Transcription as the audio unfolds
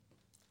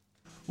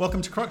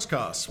Welcome to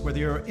Cruxcast. Whether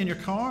you're in your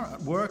car, at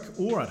work,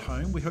 or at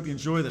home, we hope you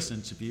enjoy this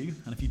interview.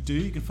 And if you do,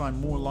 you can find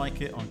more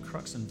like it on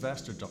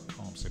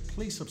cruxinvestor.com. So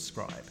please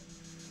subscribe.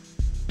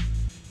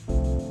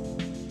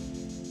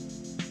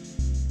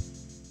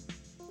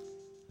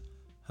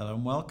 Hello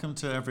and welcome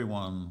to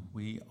everyone.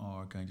 We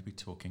are going to be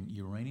talking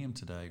uranium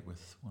today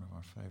with one of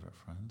our favorite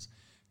friends,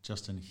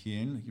 Justin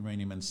Huhn,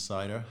 Uranium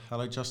Insider.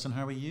 Hello, Justin.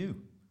 How are you?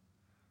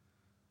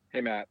 Hey,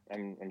 Matt.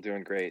 I'm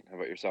doing great. How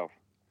about yourself?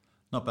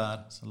 Not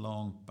bad. It's a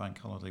long bank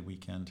holiday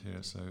weekend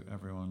here, so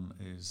everyone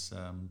is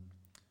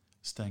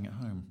staying at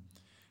home.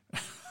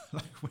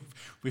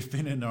 we've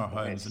been in our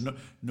homes, and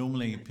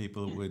normally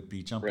people would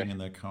be jumping in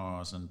their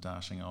cars and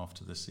dashing off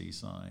to the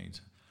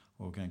seaside,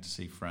 or going to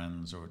see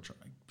friends, or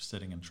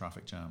sitting in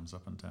traffic jams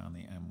up and down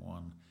the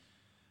M1,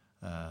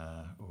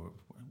 or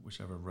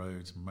whichever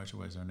roads,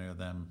 motorways are near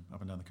them,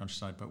 up and down the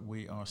countryside. But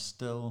we are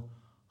still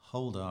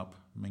holed up,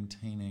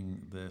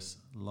 maintaining this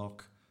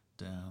lockdown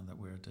that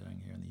we're doing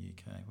here in the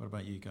UK. What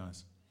about you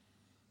guys?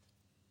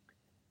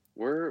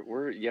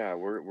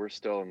 We're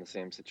still in the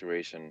same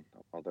situation,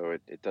 although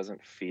it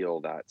doesn't feel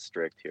that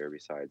strict here,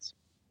 besides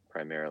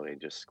primarily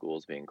just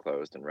schools being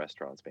closed and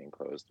restaurants being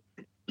closed.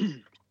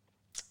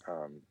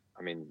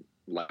 I mean,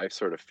 life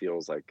sort of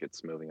feels like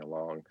it's moving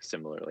along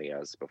similarly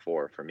as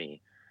before for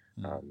me.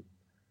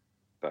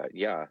 But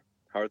yeah,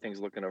 how are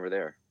things looking over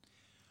there?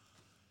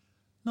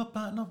 Not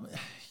bad.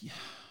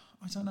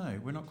 I don't know.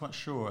 We're not quite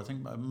sure. I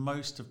think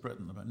most of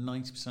Britain, about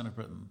 90% of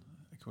Britain,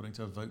 according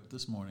to a vote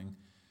this morning,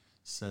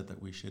 said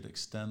that we should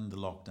extend the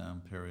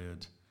lockdown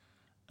period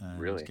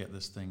and get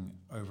this thing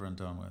over and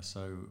done with.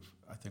 So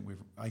I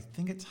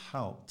think it's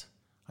helped.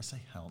 I say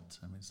helped.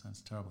 I mean, it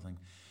sounds a terrible thing.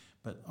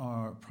 But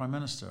our Prime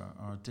Minister,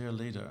 our dear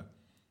leader,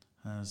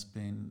 has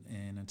been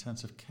in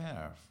intensive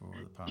care for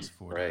the past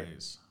 4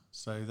 days.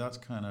 So that's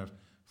kind of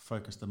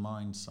focused the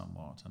mind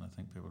somewhat. And I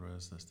think people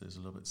realize this is a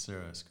little bit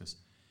serious, because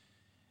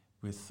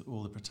with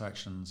all the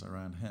protections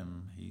around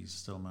him, he's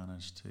still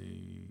managed to,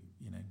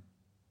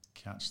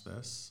 catch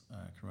this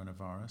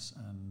coronavirus,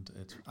 and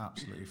it's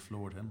absolutely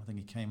floored him. I think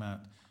he came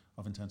out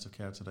of intensive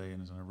care today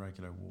and is on a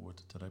regular ward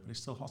today, but he's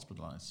still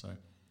hospitalised. So,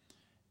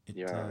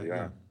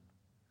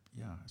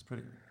 it's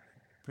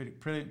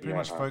pretty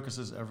much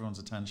focuses everyone's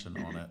attention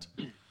on it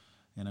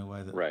in a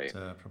way that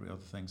probably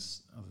other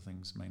things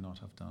may not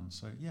have done.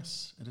 So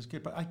yes, it is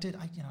good. But I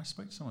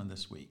spoke to someone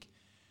this week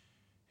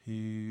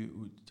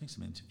who doing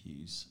some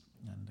interviews,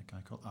 and a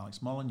guy called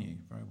Alex Molyneux,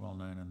 very well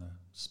known in the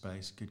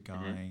space, good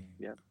guy,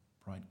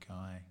 bright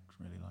guy,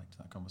 really liked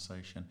that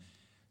conversation.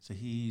 So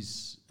he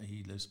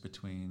lives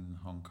between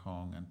Hong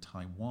Kong and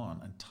Taiwan.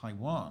 And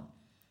Taiwan,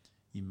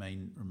 you may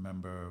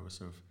remember, was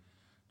sort of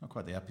not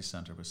quite the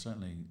epicenter, but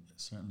certainly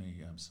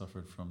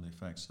suffered from the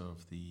effects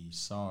of the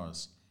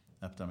SARS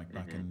epidemic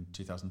back in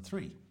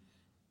 2003.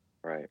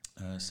 Right.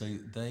 So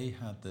they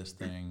had this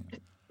thing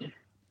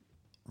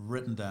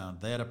written down.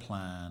 They had a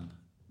plan.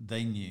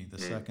 They knew the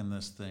second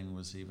this thing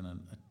was even a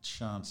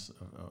chance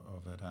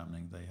of it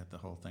happening, they had the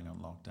whole thing on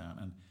lockdown.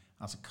 And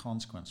as a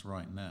consequence,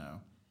 right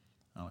now,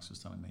 Alex was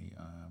telling me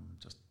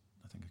just,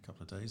 I think, a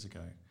couple of days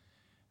ago,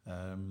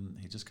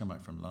 he'd just come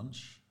back from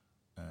lunch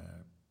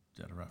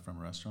from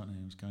a restaurant, and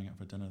he was going out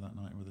for dinner that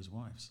night with his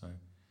wife. So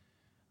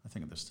I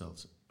think there's still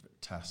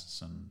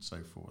tests and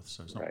so forth,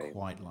 so it's not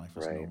quite life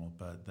as normal,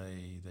 but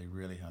they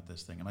really had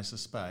this thing. And I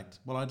suspect,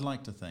 I'd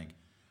like to think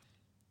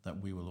that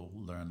we will all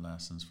learn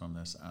lessons from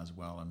this as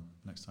well, and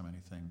next time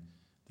anything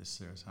this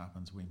serious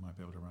happens, we might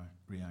be able to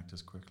react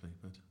as quickly,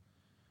 but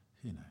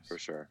who knows? For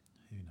sure.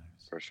 Who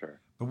knows? For sure.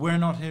 But we're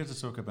not here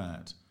to talk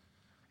about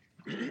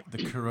the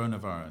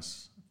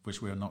coronavirus,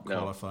 which we are not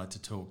qualified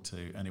to talk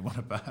to anyone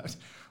about.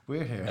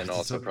 We're here, and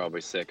also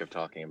probably sick of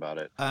talking about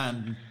it.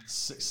 And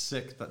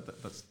sick.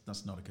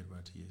 That's not a good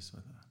word to use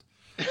with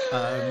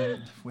that.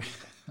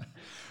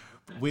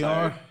 We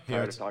are here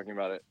tired of talking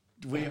about it.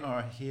 We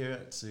are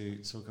here to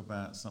talk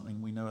about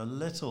something we know a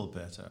little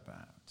bit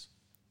about.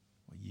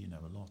 Well, you know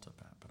a lot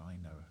about, but I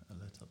know a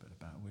little bit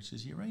about, which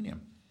is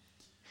uranium.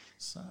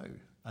 So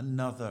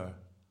another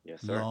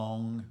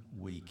long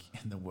week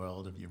in the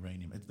world of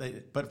uranium.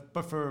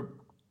 But for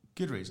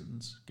good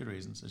reasons.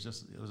 It's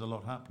just there was a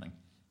lot happening.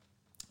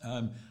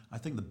 I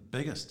think the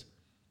biggest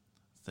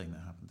thing that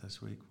happened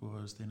this week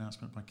was the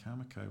announcement by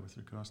Cameco with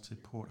regards to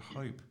Port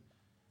Hope.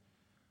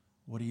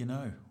 What do you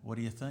know? What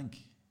do you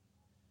think?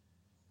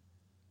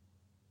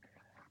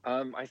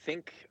 I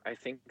think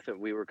that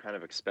we were kind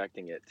of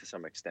expecting it to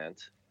some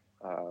extent,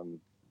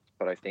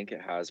 but I think it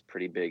has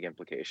pretty big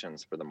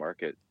implications for the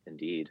market.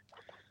 Indeed,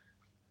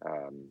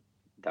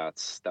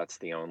 that's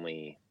the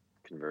only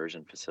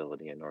conversion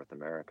facility in North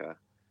America,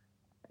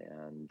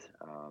 and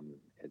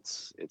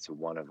it's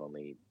one of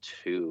only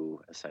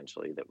two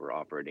essentially that were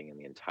operating in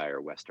the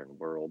entire Western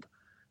world.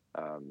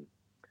 I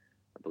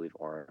believe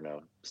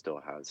Orano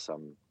still has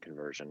some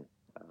conversion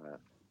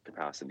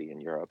capacity in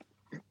Europe.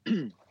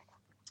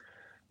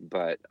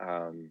 But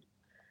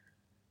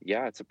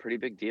it's a pretty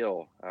big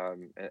deal,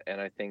 and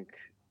I think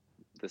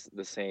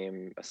the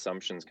same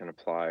assumptions can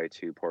apply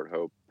to Port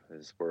Hope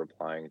as we're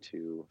applying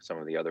to some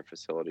of the other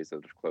facilities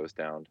that have closed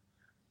down.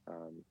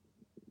 Um,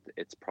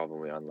 it's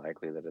probably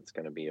unlikely that it's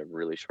going to be a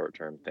really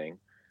short-term thing.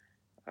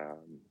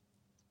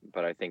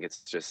 But I think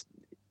it's just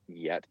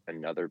yet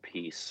another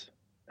piece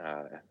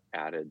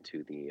added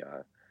to the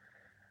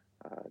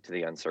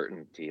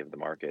uncertainty of the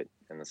market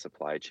and the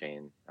supply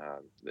chain,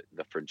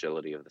 the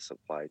fragility of the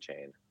supply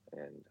chain.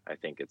 And I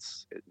think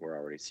we're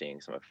already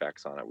seeing some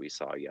effects on it. We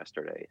saw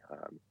yesterday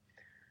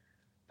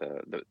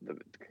the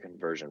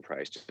conversion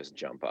price just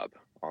jump up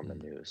on the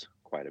news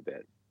quite a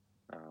bit.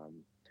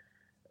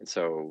 And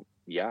so,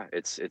 yeah,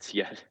 it's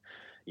yet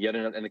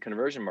another, and the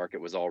conversion market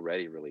was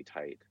already really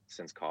tight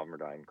since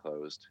ConverDyn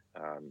closed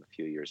a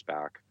few years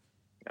back.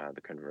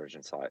 The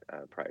conversion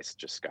price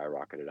just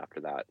skyrocketed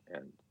after that,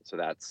 and so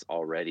that's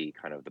already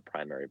kind of the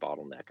primary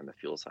bottleneck in the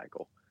fuel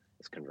cycle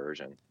is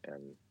conversion,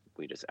 and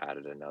we just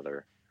added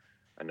another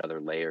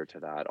layer to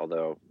that.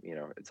 Although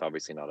it's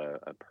obviously not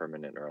a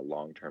permanent or a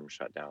long-term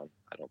shutdown,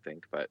 I don't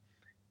think, but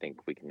I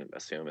think we can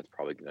assume it's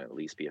probably going to at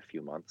least be a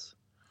few months.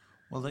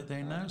 Well, they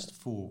announced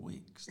 4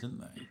 weeks,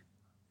 didn't they?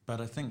 But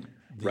I think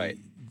right.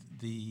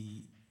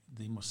 the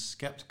most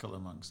skeptical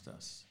amongst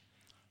us,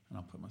 and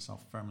I'll put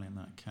myself firmly in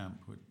that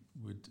camp,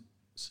 would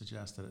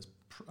suggest that it's,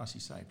 as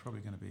you say, probably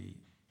going to be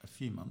a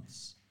few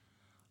months.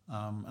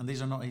 And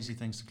these are not easy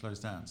things to close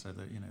down, so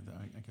that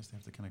I guess they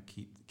have to kind of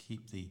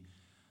keep the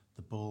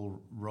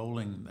ball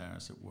rolling there,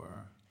 as it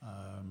were,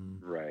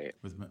 right,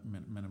 with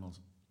minimum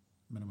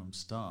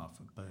staff.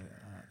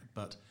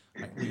 But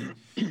like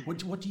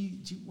what do you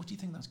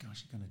think that's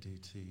actually going to do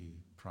to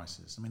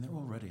prices? I mean, they're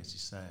already, as you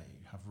say,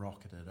 have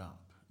rocketed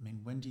up. I mean,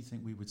 when do you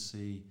think we would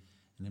see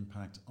an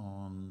impact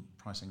on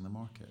pricing in the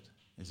market?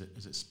 Is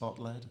it spot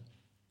led?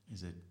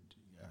 Is it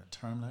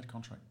term led,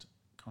 contract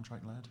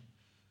led?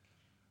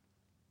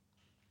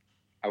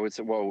 I would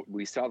say, well,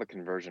 we saw the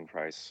conversion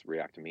price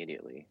react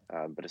immediately,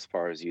 but as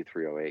far as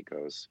U3O8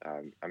 goes,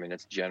 I mean,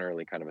 it's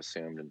generally kind of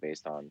assumed and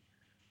based on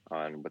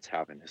what's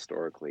happened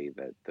historically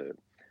that the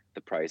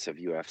price of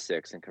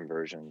UF6 and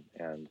conversion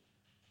and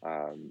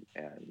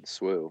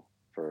SWU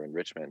for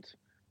enrichment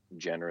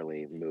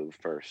generally move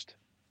first,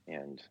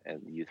 and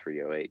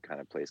U3O8 kind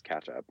of plays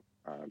catch up.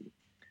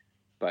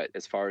 But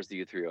as far as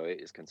the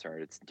U3O8 is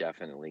concerned, it's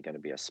definitely going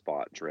to be a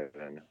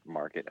spot-driven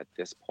market at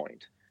this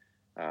point,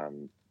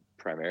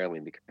 primarily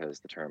because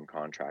the term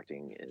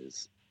contracting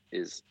is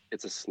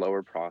it's a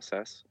slower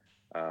process.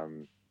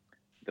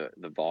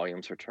 The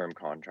volumes for term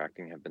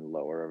contracting have been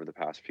lower over the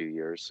past few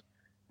years,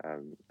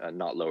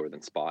 not lower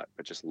than spot,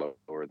 but just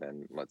lower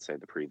than, let's say,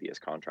 the previous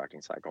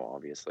contracting cycle,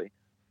 obviously.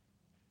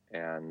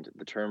 And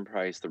the term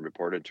price, the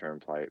reported term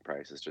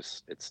price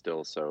it's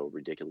still so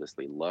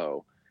ridiculously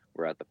low.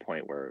 We're at the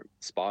point where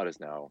spot is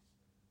now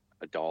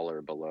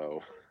 $1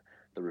 below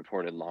the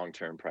reported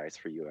long-term price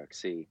for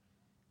UxC.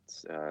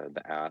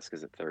 The ask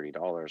is at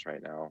 $30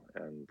 right now,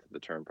 and the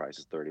term price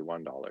is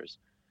 $31,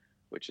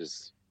 which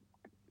is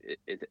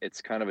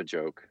it's kind of a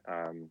joke.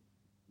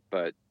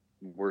 But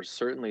we're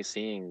certainly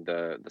seeing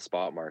the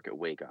spot market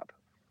wake up,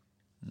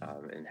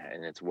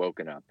 and it's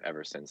woken up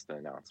ever since the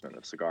announcement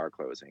of Cigar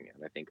closing.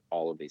 And I think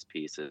all of these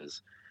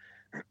pieces,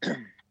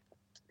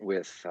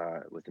 with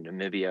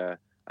Namibia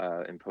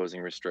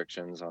imposing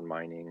restrictions on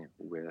mining,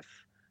 with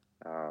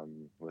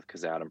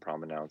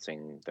Kazatomprom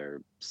announcing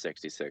their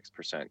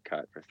 66%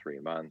 cut for 3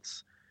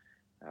 months,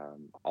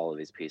 all of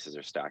these pieces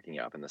are stacking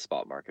up, and the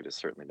spot market has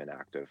certainly been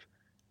active.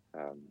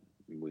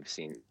 We've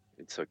seen,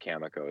 so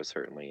Cameco is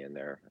certainly in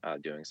there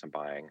doing some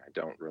buying. I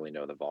don't really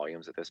know the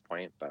volumes at this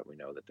point, but we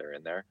know that they're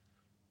in there,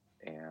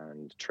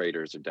 and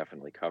traders are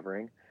definitely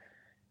covering.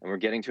 And we're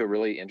getting to a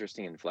really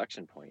interesting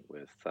inflection point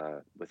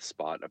with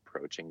spot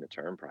approaching the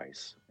term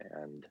price,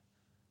 and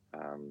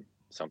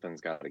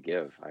something's got to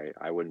give.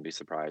 I wouldn't be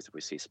surprised if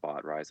we see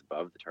spot rise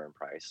above the term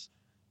price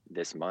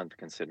this month,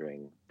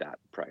 considering that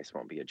price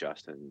won't be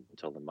adjusted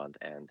until the month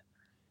end,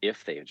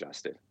 if they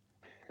adjust it.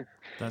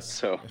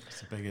 It's a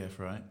big if,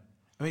 right?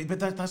 I mean, but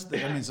that's I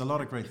mean, there's a lot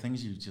of great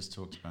things you just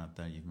talked about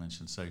there. You've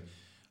mentioned. So,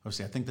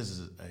 obviously, I think this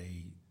is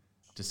a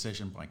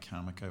decision by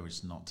Cameco which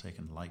is not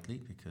taken lightly,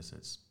 because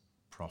it's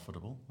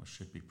profitable, or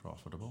should be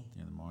profitable.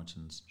 The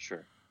margins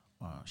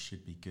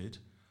should be good.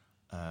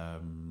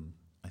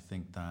 I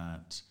think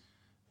that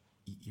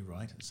you're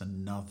right. It's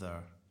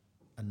another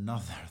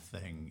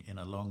thing in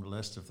a long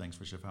list of things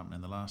which have happened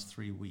in the last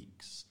 3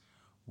 weeks,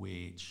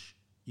 which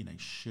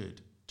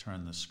should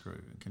turn the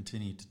screw and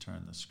continue to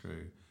turn the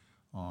screw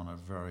on a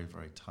very,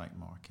 very tight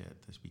market.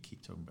 As we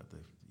keep talking about,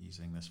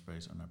 using this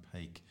phrase, an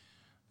opaque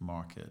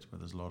market where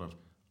there's a lot of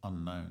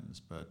unknowns,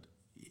 but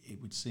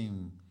it would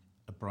seem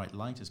a bright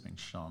light is being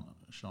shone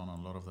on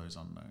a lot of those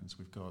unknowns.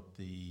 We've got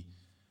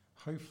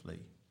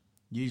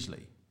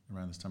usually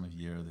around this time of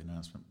year, the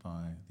announcement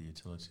by the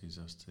utilities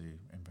as to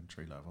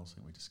inventory levels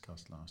that we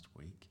discussed last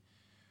week.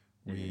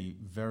 Mm-hmm. We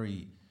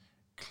very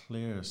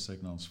clear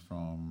signals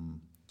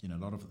from a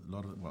lot of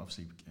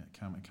obviously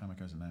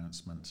Cameco's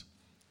announcement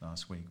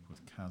last week,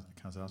 with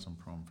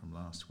Kazatomprom from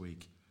last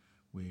week.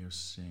 We are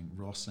seeing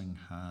Rossing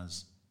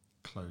has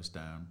closed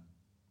down.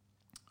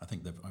 I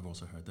think I've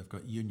also heard they've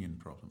got union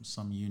problems,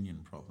 some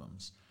union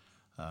problems.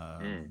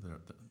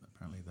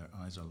 Apparently their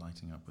eyes are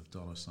lighting up with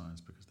dollar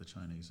signs because the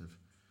Chinese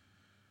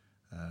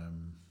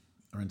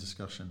are in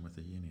discussion with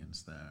the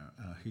unions there.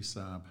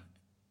 Husab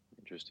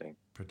Interesting.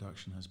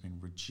 production has been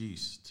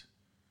reduced.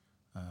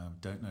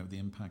 Don't know the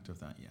impact of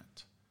that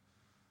yet.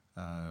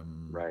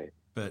 Right.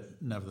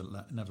 But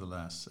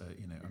nevertheless,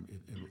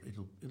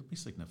 it'll be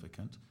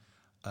significant.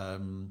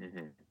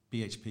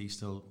 BHP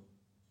still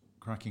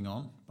cracking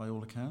on by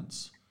all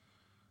accounts.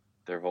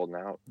 They're holding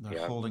out.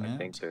 They're holding out. I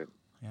think they're.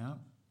 Yeah.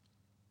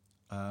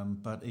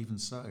 But even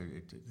so,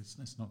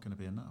 it's not going to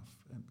be enough.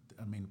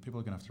 I mean, people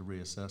are going to have to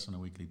reassess on a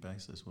weekly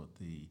basis what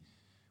the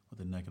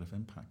negative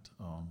impact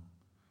on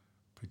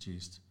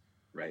produced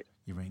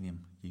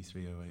uranium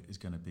U3O8 is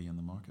going to be in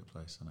the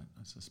marketplace. And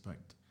I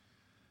suspect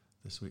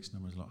this week's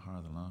number is a lot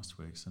higher than last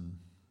week's, and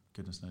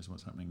goodness knows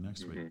what's happening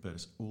next week. But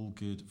it's all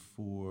good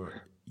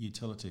for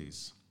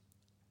utilities.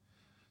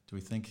 Do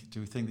we think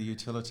the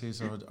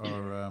utilities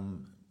are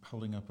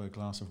holding up a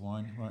glass of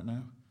wine right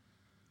now?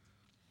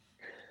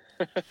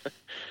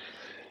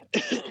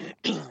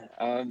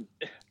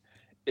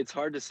 It's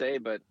hard to say,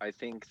 but I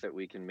think that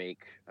we can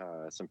make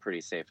some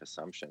pretty safe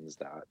assumptions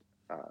that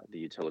the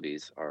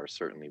utilities are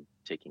certainly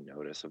taking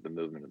notice of the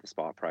movement of the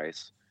spot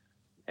price,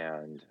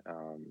 and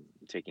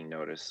taking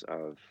notice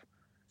of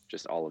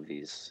just all of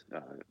these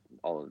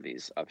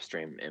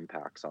upstream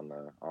impacts on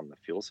the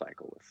fuel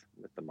cycle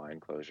with the mine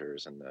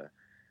closures and the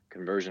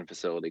conversion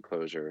facility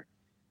closure,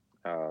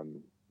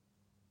 to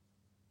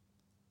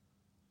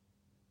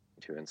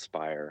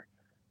inspire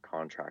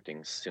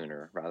contracting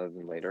sooner rather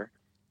than later.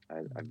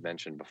 I've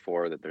mentioned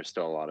before that there's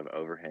still a lot of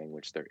overhang,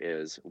 which there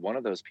is. One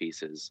of those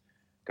pieces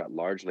got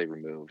largely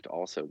removed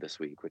also this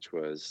week, which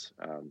was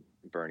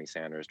Bernie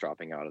Sanders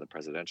dropping out of the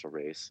presidential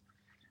race,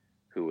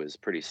 who was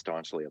pretty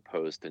staunchly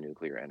opposed to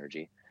nuclear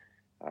energy.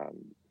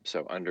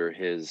 So under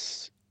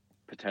his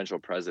potential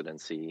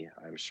presidency,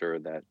 I'm sure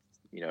that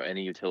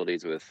any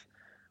utilities with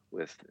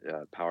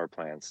power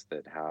plants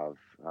that have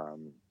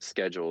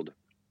scheduled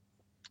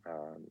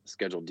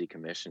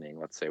decommissioning,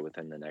 let's say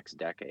within the next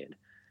decade,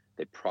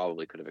 they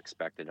probably could have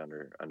expected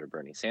under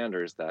Bernie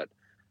Sanders that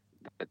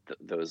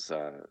those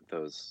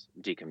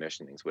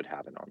decommissionings would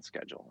happen on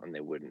schedule, and they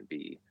wouldn't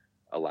be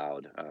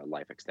allowed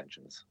life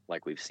extensions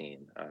like we've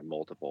seen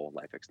multiple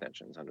life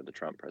extensions under the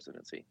Trump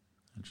presidency.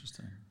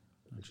 Interesting.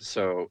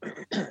 So,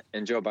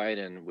 and Joe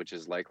Biden, which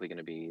is likely going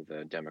to be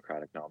the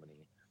Democratic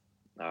nominee,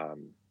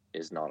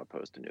 is not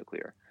opposed to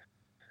nuclear.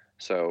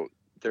 So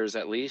there's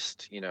at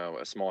least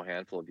a small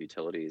handful of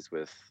utilities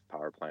with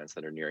power plants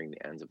that are nearing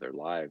the ends of their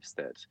lives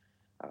that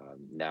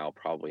now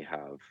probably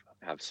have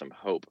some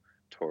hope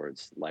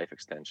towards life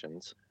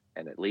extensions,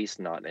 and at least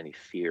not any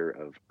fear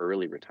of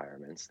early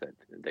retirements that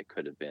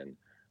could have been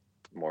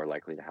more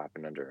likely to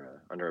happen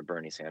under a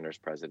Bernie Sanders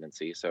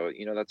presidency. So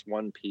that's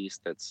one piece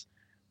that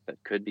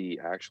could be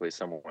actually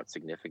somewhat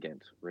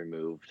significant,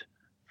 removed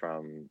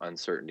from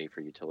uncertainty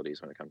for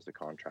utilities when it comes to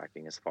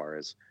contracting, as far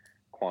as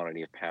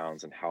quantity of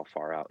pounds and how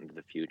far out into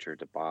the future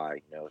to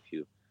buy.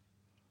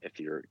 If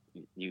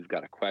you've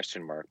got a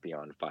question mark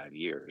beyond 5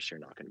 years, you're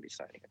not going to be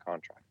signing a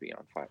contract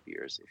beyond 5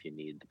 years if you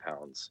need the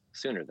pounds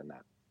sooner than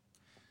that.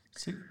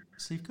 So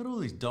you've got all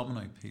these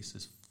domino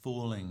pieces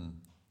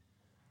falling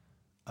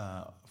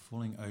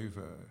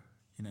over.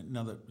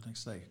 Now that, like I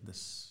say,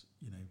 this,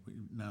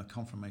 now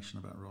confirmation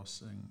about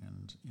Rossing,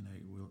 and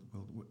we'll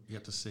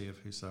get to see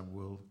if Husab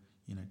will,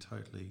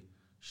 totally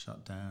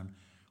shut down.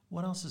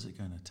 What else is it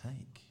going to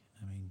take?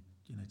 I mean,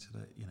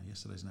 today,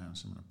 yesterday's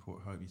announcement of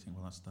Port Hope. You think,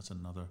 well, that's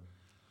another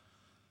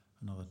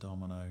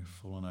domino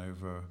fallen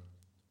over.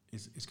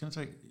 It's going to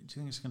take. Do you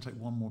think it's going to take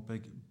one more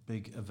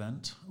big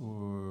event,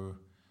 or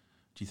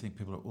do you think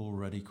people are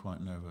already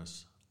quite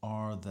nervous?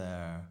 Are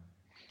there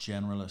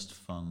generalist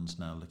funds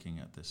now looking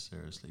at this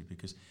seriously?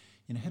 Because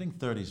hitting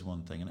 30 is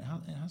one thing, and it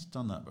has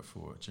done that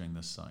before during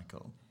this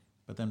cycle,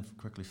 but then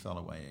quickly fell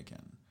away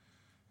again.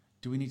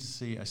 Do we need to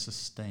see a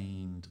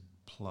sustained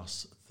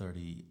plus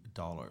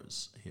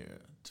 $30 here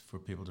for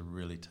people to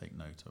really take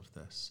note of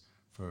this?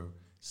 For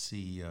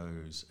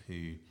CEOs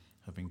who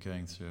have been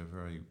going through a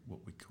very,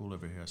 what we call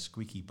over here,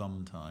 squeaky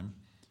bum time,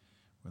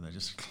 where they're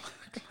just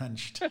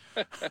clenched,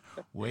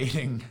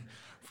 waiting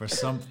for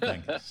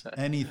something,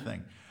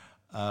 anything,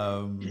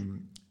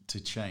 to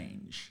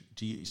change.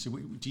 Do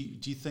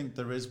you think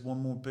there is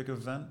one more big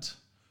event?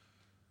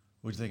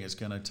 Or do you think it's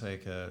going to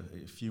take a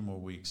few more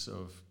weeks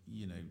of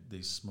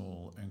these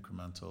small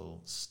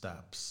incremental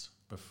steps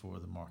before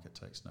the market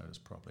takes notice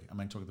properly? I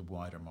mean, talking the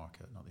wider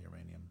market, not the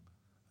uranium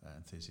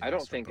enthusiasts. I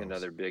don't think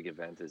another big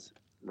event is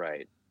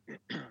right.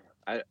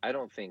 I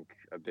don't think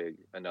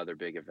another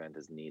big event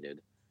is needed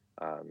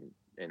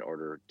in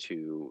order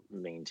to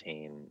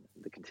maintain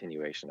the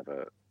continuation of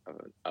an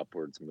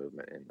upwards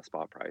movement in the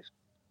spot price.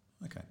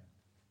 Okay.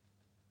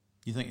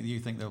 You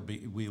think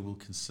we will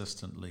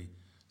consistently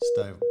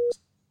stay?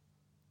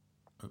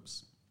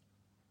 Oops.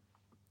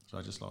 So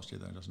I just lost you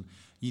there, Justin.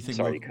 You think?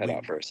 Sorry, you cut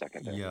out for a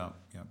second there. Yeah.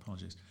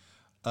 Apologies.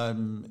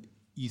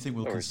 You think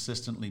we'll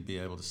consistently be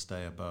able to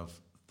stay above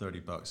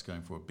 $30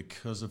 going forward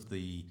because of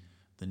the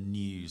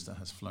news that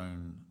has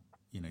flown,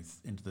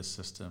 into the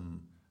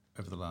system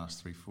over the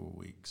last 3-4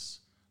 weeks.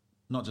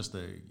 Not just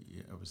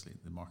obviously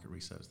the market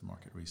reset is the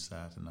market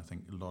reset, and I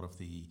think a lot of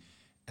the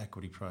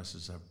equity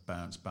prices have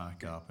bounced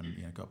back up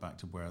and got back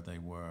to where they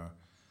were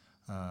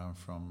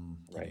from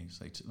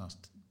say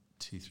last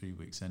 2-3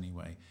 weeks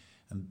anyway.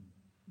 And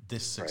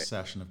this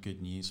succession of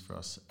good news for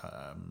us,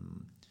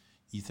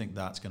 you think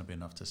that's going to be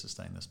enough to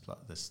sustain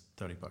this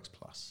 $30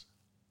 plus?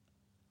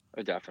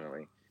 Oh,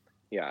 definitely.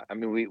 Yeah, I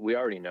mean, we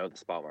already know the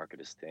spot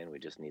market is thin. We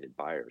just needed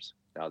buyers.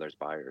 Now there's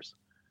buyers.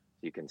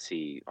 You can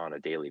see on a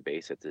daily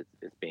basis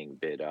it's being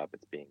bid up.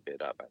 It's being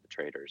bid up by the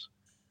traders,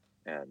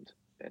 and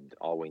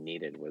all we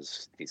needed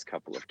was these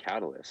couple of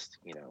catalysts.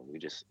 We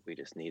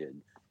just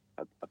needed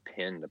a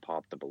pin to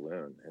pop the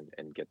balloon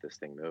and get this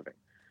thing moving.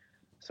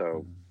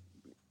 So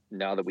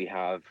now that we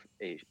have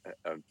a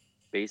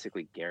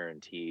basically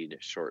guaranteed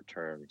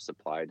short-term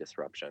supply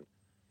disruption,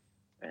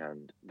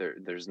 and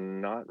there's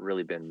not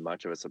really been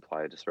much of a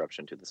supply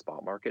disruption to the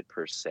spot market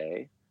per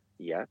se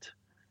yet.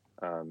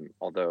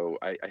 Although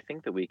I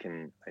think that we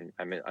can.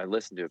 I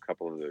listened to a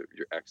couple of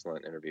your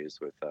excellent interviews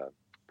with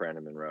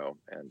Brandon Monroe,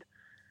 and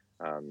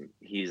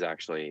he's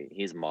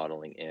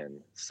modeling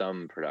in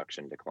some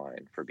production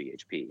decline for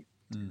BHP.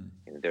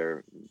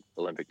 Their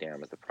Olympic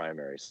Dam is the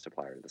primary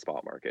supplier to the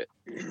spot market.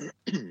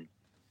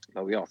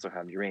 But we also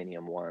have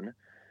Uranium One,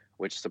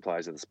 which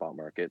supplies to the spot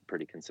market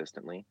pretty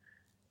consistently.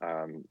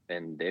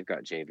 And they've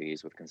got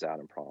JVs with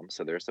Kazatomprom,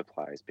 so their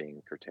supply is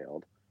being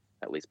curtailed,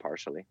 at least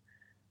partially.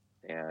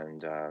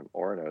 And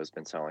Orano has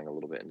been selling a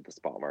little bit into the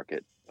spot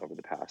market over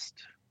the past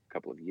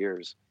couple of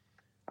years.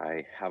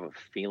 I have a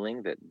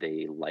feeling that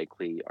they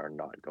likely are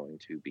not going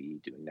to be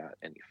doing that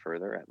any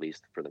further, at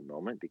least for the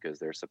moment, because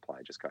their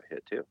supply just got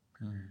hit too.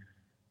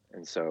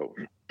 And so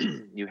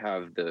you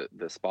have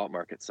the spot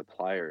market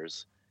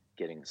suppliers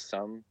getting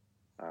some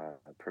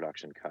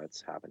production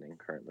cuts happening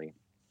currently.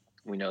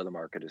 We know the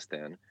market is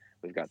thin.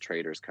 We've got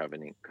traders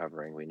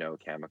covering. We know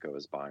Cameco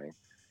is buying.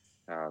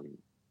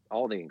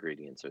 All the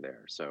ingredients are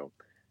there. So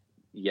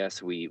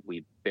yes,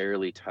 we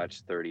barely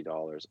touched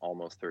 $30,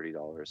 almost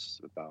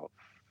 $30 about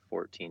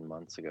 14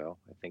 months ago.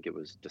 I think it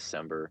was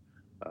December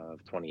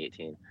of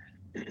 2018.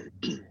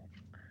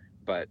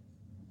 But,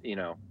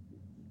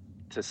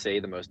 to say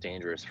the most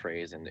dangerous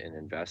phrase in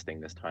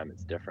investing this time,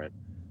 it's different.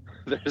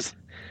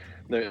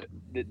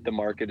 The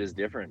market is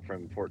different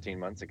from 14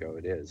 months ago.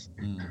 It is.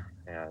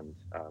 And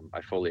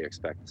I fully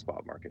expect the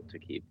spot market to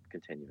keep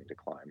continuing to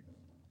climb.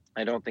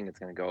 I don't think it's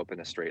going to go up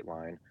in a straight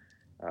line.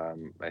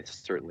 I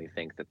certainly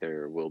think that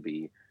there will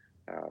be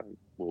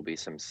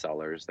some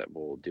sellers that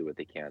will do what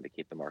they can to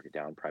keep the market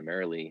down.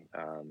 Primarily,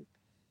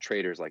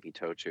 traders like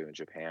Itochu in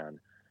Japan,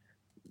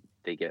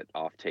 they get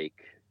offtake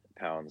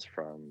pounds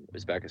from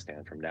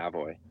Uzbekistan, from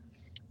Navoy,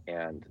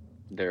 and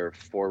their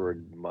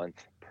forward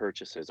month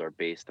purchases are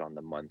based on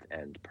the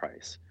month-end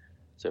price.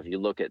 So if you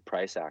look at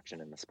price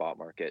action in the spot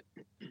market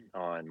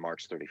on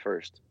March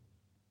 31st,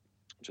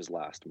 which was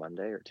last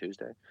Monday or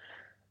Tuesday,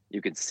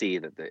 you could see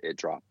that it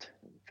dropped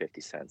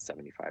 50 cents,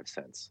 75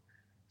 cents.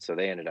 So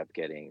they ended up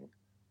getting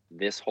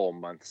this whole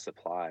month's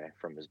supply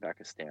from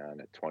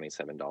Uzbekistan at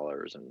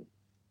 $27 and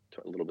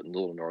a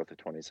little north of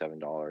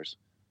 $27,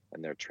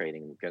 and they're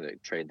going to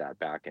trade that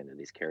back into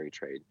these carry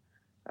trade,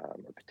 or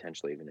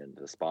potentially even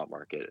into the spot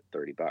market at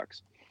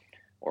 $30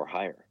 or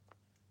higher.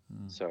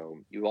 So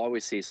you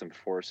always see some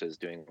forces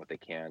doing what they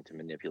can to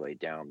manipulate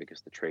down because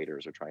the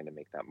traders are trying to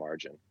make that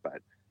margin.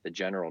 But the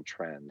general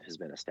trend has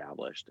been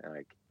established,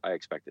 and I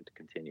expect it to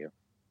continue.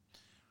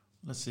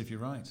 Let's see if you're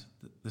right.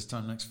 This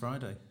time next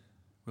Friday.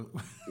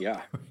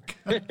 Yeah.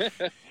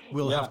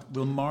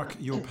 We'll mark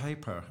your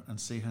paper and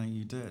see how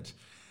you did.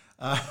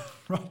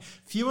 Right.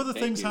 Few other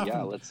things happened.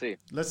 Yeah, let's see.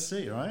 Let's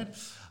see, right?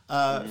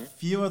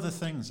 Few other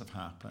things have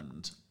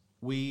happened.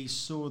 We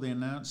saw the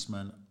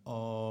announcement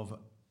of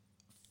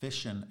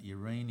Fission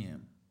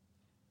Uranium.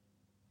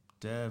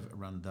 Dev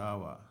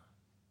Randhawa.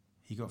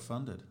 He got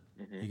funded.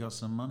 He got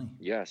some money.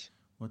 Yes.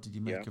 What did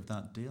you make of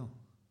that deal?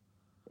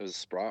 It was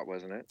Sprott,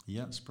 wasn't it?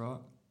 Yeah,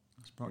 Sprott.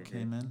 Sprott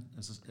came in.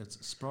 It's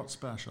a Sprott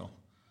special.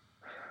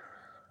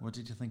 What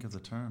did you think of the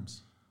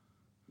terms?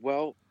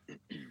 Well,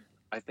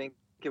 I think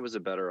it was a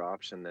better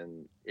option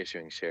than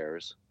issuing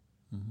shares.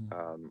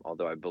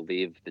 Although I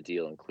believe the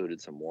deal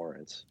included some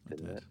warrants,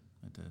 didn't it?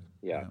 It did.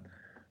 Yeah.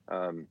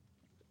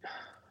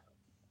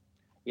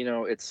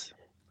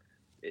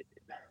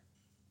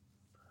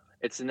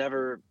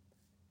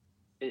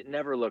 It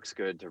never looks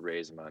good to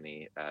raise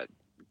money at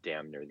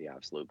damn near the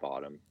absolute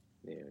bottom,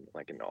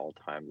 like an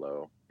all-time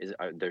low.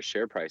 Their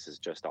share price is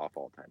just off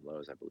all-time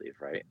lows, I believe,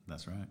 right?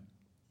 That's right.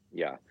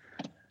 Yeah.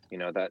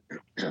 That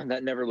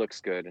that never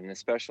looks good, and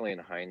especially in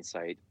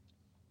hindsight,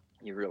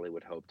 you really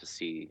would hope to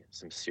see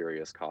some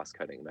serious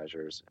cost-cutting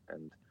measures,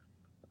 and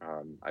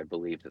I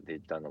believe that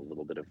they've done a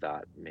little bit of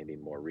that maybe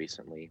more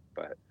recently,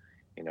 but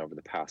over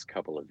the past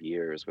couple of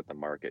years with the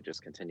market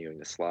just continuing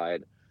to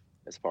slide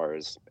as far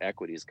as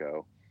equities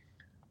go,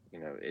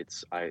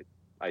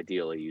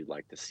 ideally you'd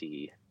like to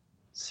see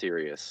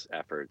serious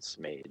efforts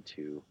made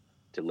to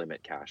to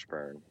limit cash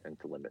burn and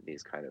to limit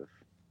these kind of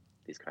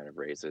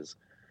raises.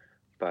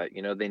 But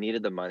they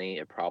needed the money.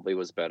 It probably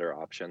was a better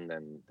option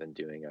than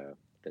doing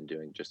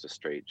just a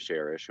straight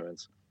share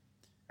issuance.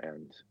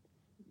 And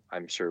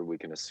I'm sure we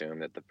can assume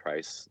that the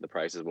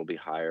prices will be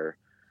higher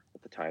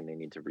at the time they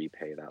need to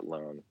repay that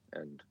loan.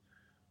 And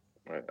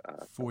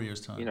 4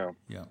 years time.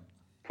 Yeah.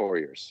 4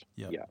 years.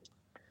 Yeah.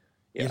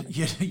 Yeah.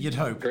 You'd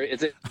hope. Great.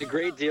 It's a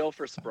great deal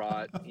for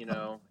Sprott.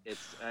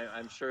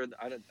 I'm sure.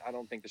 I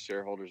don't think the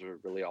shareholders are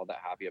really all that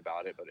happy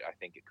about it, but I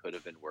think it could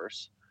have been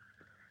worse.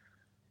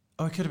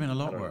 Oh, it could have been a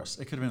lot worse.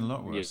 It could have been a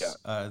lot worse.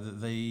 Yeah.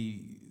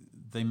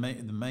 They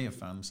may have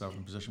found themselves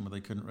in a position where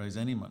they couldn't raise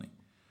any money.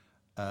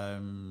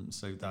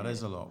 So that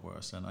is a lot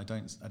worse, and I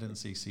didn't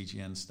see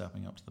CGN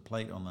stepping up to the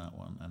plate on that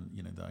one.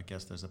 And I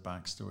guess there's a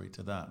backstory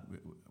to that.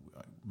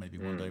 Maybe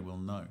one day we'll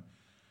know.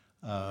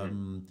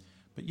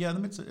 But yeah,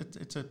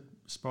 it's a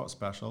Sprott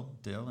special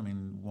deal. I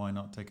mean, why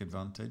not take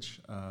advantage?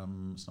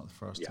 It's not the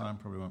first time,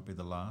 probably won't be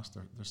the last.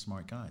 They're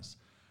smart guys.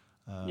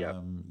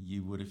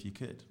 You would if you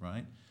could,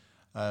 right?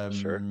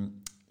 Sure.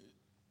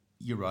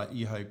 You're right.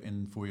 You hope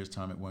in 4 years'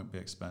 time it won't be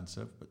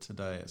expensive, but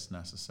today it's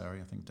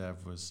necessary. I think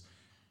Dev was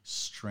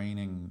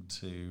straining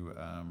to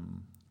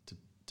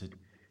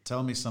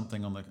tell me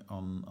something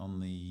on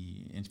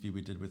the interview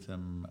we did with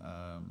him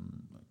a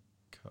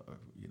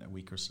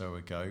week or so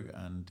ago,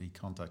 and he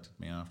contacted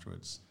me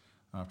afterwards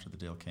after the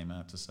deal came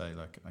out to say,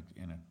 like,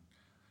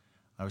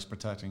 I was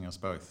protecting us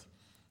both.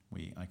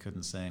 I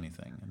couldn't say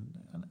anything,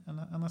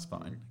 and that's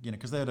fine,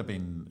 because they'd have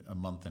been a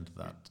month into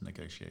that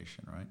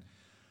negotiation, right?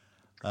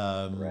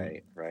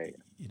 Right.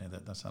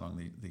 That's how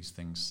long these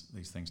things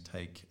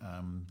take.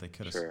 They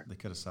could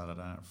have sat it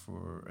out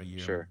for a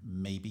year,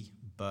 maybe,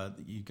 but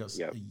you got.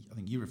 Yep. I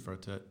think you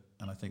referred to it,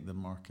 and I think the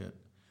market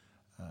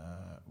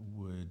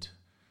would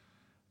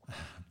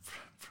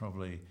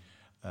probably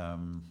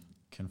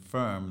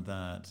confirm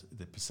that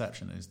the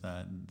perception is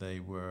that they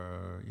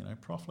were,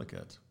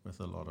 profligate with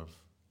a lot of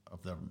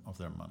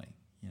their money.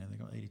 They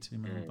got $82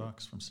 million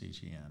from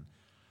CGN.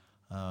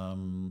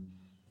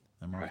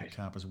 The market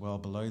cap is well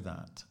below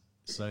that.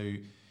 So,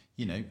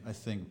 I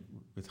think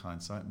with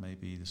hindsight,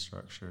 maybe the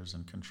structures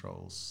and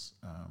controls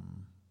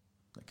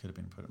that could have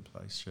been put in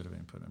place should have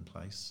been put in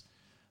place.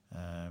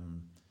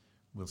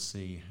 We'll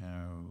see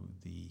how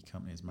the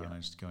company is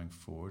managed going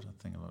forward. I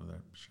think a lot of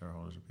their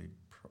shareholders would be,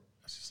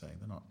 as you say,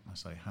 they're not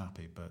necessarily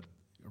happy, but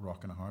a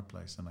rock and a hard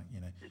place. And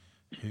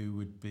who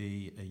would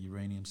be a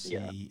uranium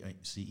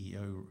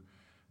CEO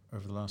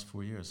over the last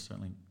 4 years?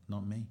 Certainly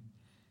not me.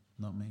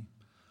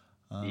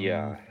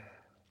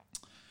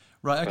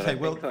 Right. Okay.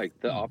 But I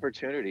think, the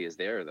opportunity is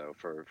there though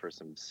for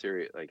some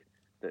serious,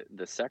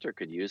 the sector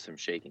could use some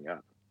shaking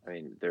up. I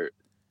mean,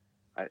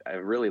 I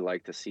really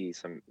like to see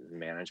some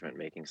management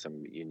making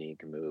some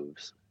unique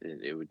moves.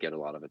 It would get a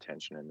lot of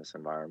attention in this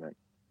environment,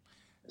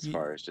 as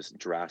far as just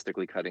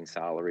drastically cutting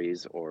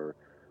salaries or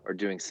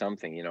doing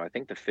something. I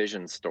think the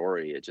fission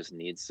story, it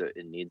needs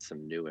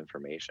some new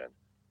information.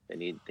 They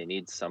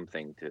need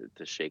something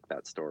to shake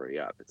that story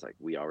up. It's like,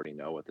 we already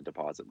know what the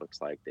deposit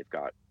looks like. They've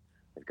got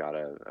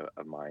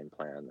a mine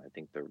plan. I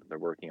think they're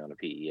working on a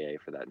PEA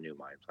for that new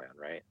mine plan,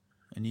 right?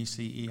 A new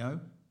CEO?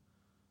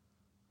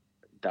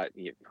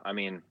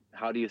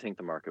 How do you think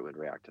the market would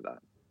react to that?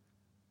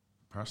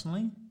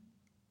 Personally,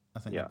 I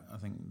think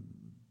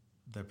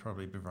they'd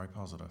probably be very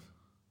positive.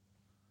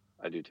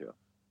 I do too.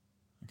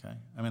 Okay.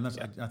 I mean, I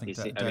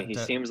think he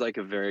seems like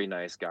a very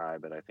nice guy,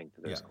 but I think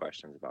that there's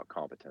questions about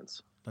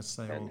competence. Let's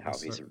say how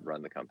he's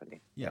run the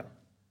company. Yeah.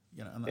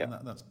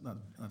 That's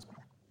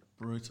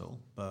brutal,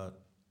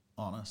 but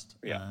honest.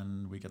 Yeah.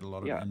 And we get a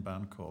lot of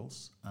inbound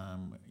calls.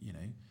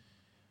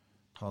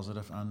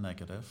 Positive and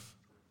negative.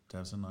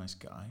 Dev's a nice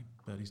guy,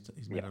 but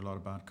he's made a lot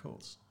of bad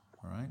calls.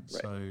 All right.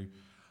 So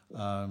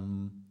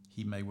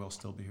he may well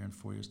still be here in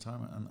 4 years'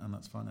 time, and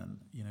that's fine. And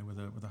with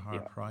a higher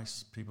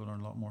price, people are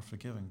a lot more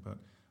forgiving. But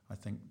I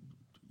think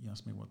you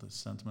asked me what the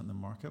sentiment in the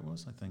market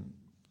was. I think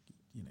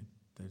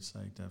they'd say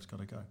Dev's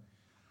got to go.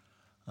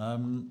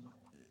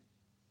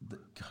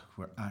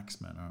 We're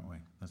axemen, aren't we?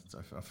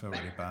 I feel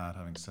really bad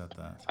having said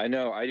that. I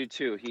know, I do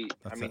too. He's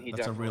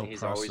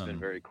he's always been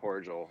very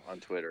cordial on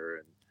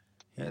Twitter,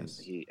 and yes.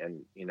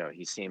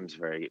 he seems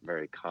very,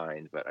 very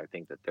kind. But I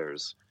think that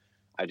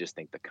I just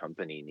think the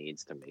company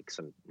needs to make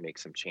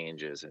some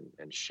changes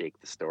and shake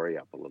the story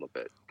up a little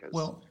bit.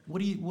 Well,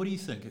 what do you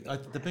think?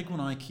 The big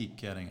one I keep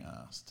getting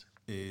asked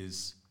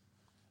is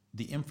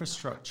the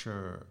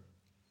infrastructure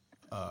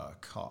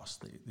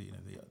cost, the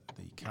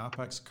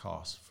capex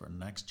costs for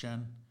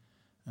NextGen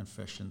and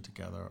fission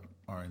together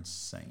are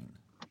insane.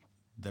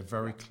 They're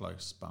very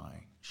close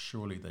by.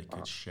 Surely they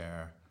could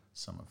share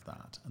some of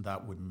that, and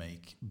that would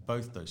make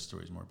both those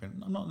stories more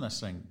appealing. I'm not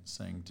necessarily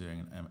saying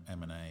doing an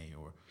M&A,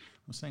 or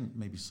I'm saying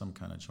maybe some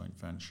kind of joint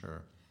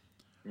venture,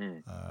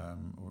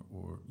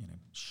 or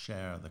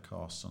share the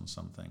costs on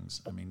some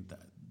things. I mean,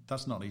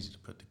 that's not easy to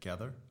put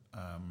together.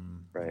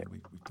 Right.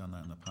 We've done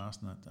that in the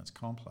past, and that's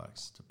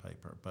complex to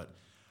paper, but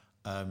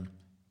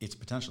it's a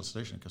potential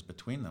solution, because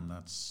between them,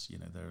 that's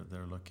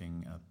they're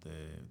looking at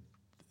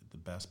the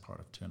best part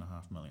of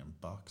 $2.5 million,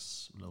 a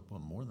little bit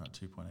more than that,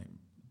 $2.8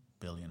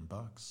 billion.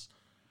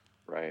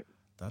 Right.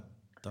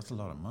 That's a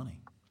lot of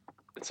money.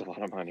 It's a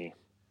lot of money.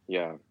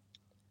 Yeah.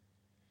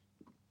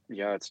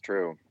 Yeah, it's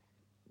true.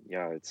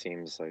 Yeah, it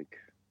seems like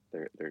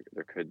there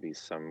could be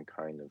some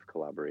kind of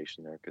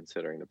collaboration there,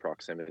 considering the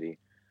proximity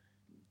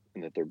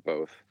and that they're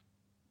both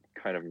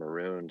kind of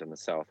marooned in the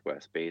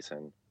Southwest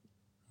Basin.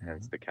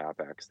 Hence the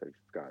CapEx. They've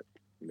got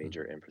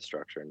major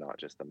infrastructure, not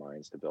just the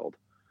mines to build.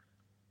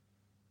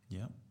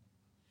 Yeah.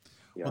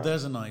 Yeah. Well,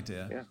 there's an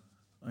idea.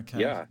 Yeah.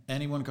 Okay. Yeah.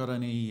 Anyone got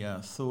any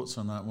thoughts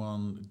on that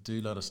one? Do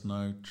let us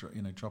know.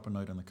 Drop a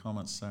note in the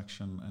comments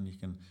section, and you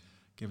can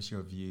give us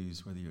your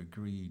views, whether you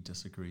agree,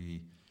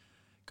 disagree,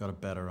 got a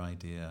better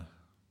idea.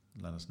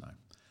 Let us know.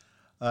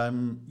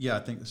 Yeah,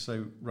 I think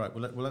so. Right.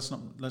 Well, let's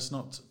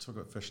not talk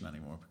about fishing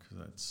anymore,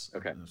 because it's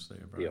okay. Obviously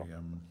a very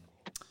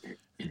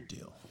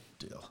deal.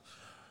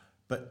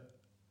 But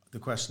the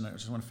question, I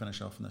just want to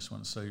finish off on this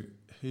one. So,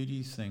 who do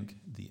you think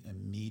the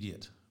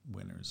immediate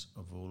winners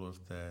of all of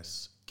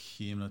this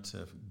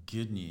cumulative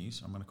good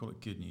news? I'm going to call it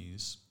good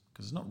news,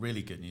 because it's not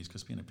really good news,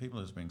 because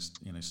people are being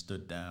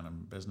stood down,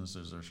 and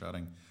businesses are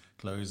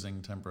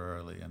closing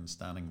temporarily, and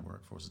standing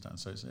workforces down.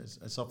 So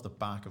it's off the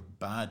back of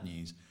bad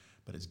news,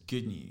 but it's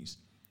good news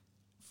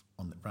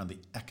around the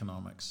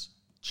economics,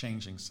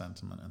 changing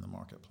sentiment in the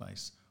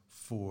marketplace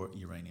for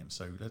uranium.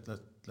 So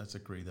let's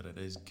agree that it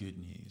is good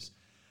news.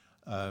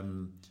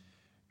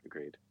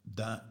 Agreed.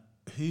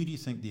 Who do you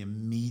think the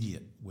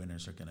immediate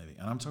winners are going to be?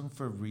 And I'm talking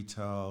for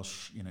retail,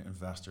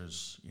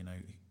 investors,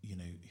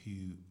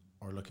 who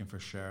are looking for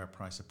share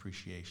price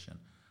appreciation.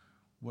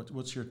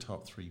 What's your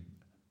top three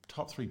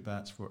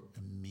bets for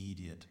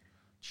immediate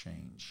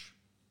change?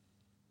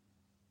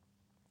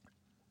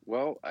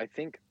 Well, I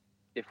think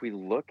if we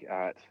look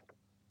at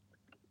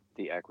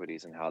the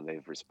equities and how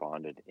they've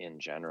responded in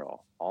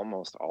general,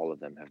 almost all of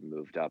them have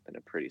moved up in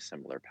a pretty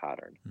similar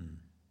pattern.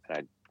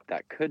 And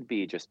that could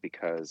be just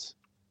because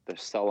the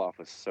sell-off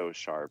was so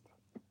sharp,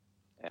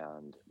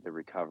 and the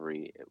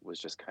recovery, it was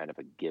just kind of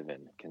a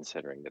given,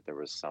 considering that there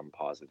was some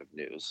positive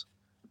news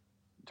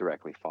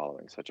directly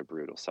following such a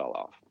brutal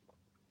sell-off.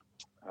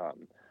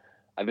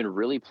 I've been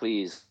really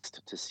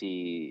pleased to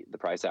see the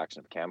price action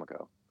of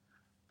Cameco,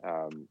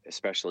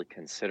 especially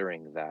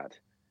considering that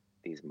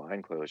these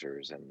mine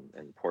closures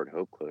and Port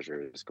Hope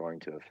closure is going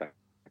to affect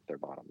their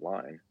bottom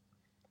line.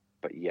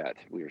 But yet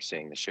we are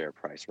seeing the share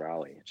price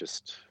rally.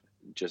 Just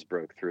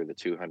broke through the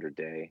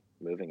 200-day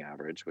moving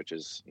average, which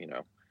is,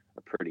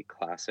 a pretty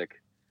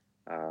classic,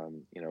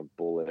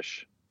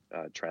 bullish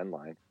trend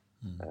line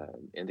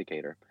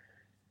indicator.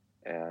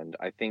 And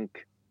I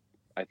think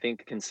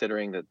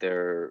considering that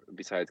they're,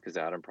 besides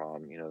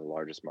Kazatomprom, the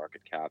largest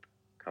market cap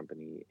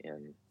company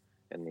in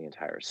the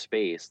entire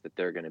space, that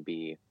they're going to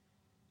be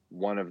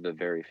one of the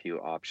very few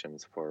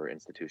options for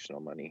institutional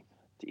money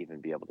to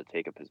even be able to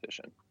take a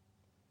position.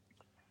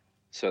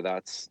 So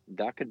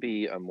that could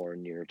be a more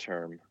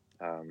near-term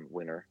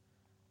winner.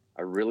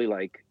 I really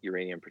like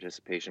Uranium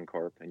Participation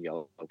Corp and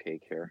Yellow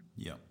Cake here.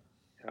 Yeah.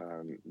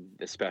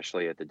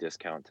 Especially at the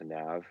discount to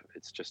NAV.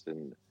 It's just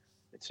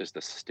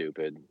a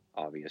stupid,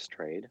 obvious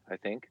trade, I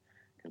think,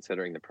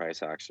 considering the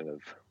price action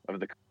of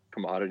the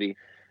commodity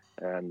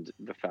and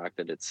the fact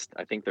that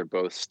I think they're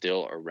both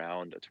still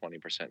around a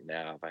 20%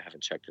 NAV. I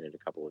haven't checked it in a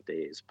couple of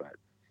days, but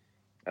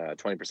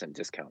 20%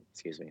 discount,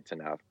 to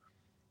NAV.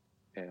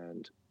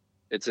 And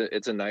it's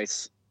a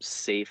nice,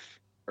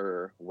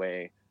 safer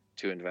way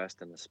to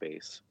invest in the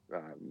space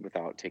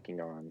without taking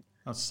on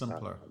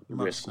simpler,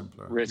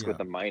 risk with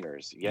the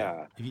miners.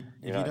 Yeah. If you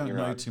don't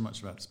know too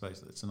much about the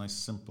space, it's a nice,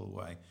 simple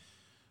way.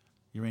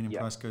 Uranium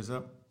price goes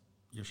up,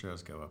 your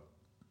shares go up.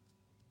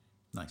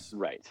 Nice.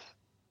 Right.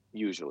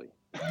 Usually,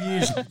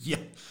 yeah,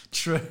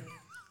 true.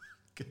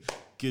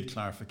 Good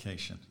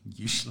clarification.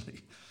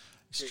 Usually,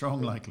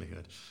 strong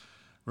likelihood.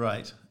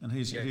 Right. And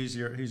who's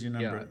your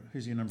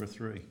number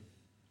three?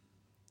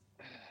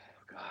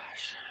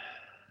 Gosh,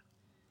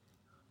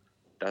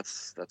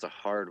 that's a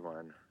hard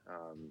one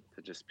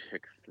to just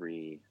pick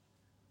three.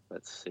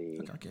 Let's see.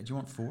 Okay. Do you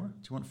want four?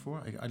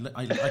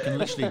 I can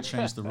literally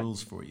change the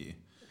rules for you.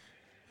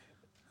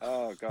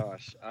 Oh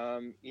gosh.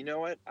 You know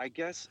what? I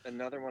guess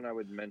another one I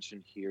would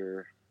mention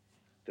here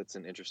that's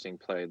an interesting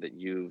play that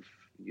you've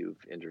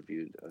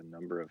interviewed a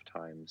number of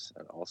times,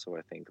 and also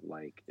I think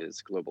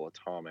is Global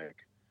Atomic.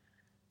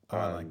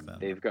 I like that.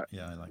 They've got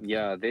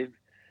they've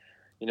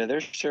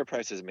their share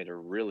price has made a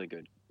really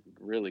good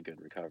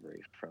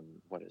recovery from,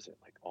 what is it,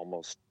 like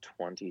almost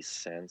 20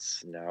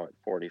 cents now at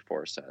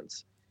 44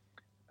 cents.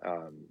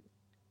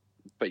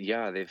 But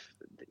yeah, they've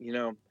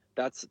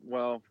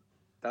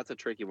that's a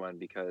tricky one,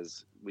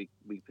 because we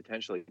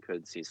potentially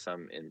could see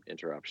some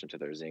interruption to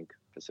their zinc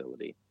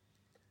facility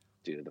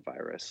due to the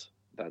virus.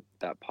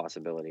 That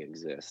possibility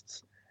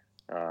exists.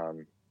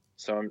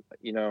 So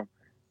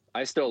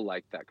I still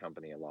like that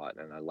company a lot,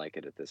 and I like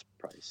it at this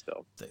price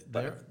still.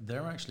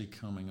 They're actually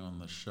coming on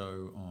the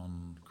show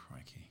on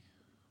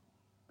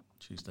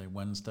Tuesday,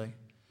 Wednesday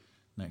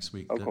next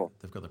week. Oh, cool.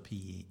 They've got a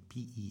PEA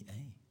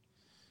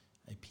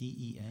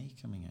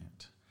coming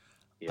out.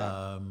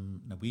 Yeah.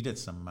 Now we did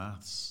some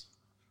maths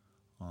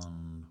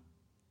on,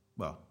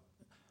 well,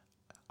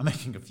 I'm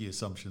making a few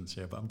assumptions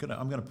here, but I'm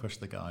gonna push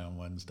the guy on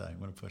Wednesday. I'm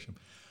gonna push him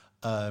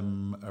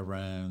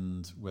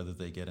around whether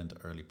they get into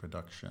early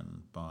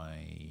production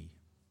by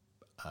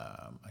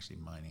actually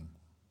mining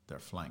their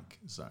flank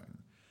zone,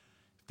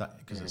 that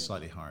because it's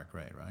slightly higher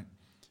grade, right?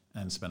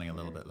 And spending a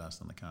little bit less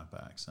than the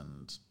capex,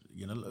 and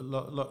a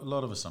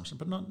lot of assumptions,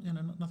 but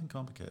nothing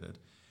complicated.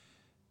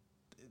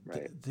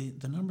 Right.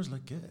 The numbers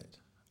look good.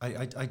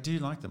 I do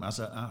like them as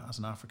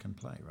an African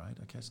play, right?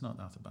 Okay, it's not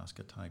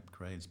Athabasca type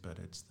grades, but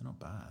they're not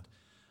bad,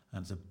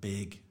 and it's a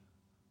big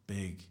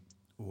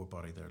ore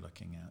body they're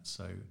looking at.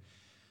 So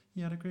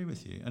yeah, I'd agree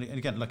with you. And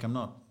again, like I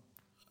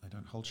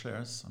don't hold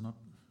shares. I'm not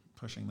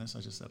pushing this. I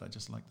just said I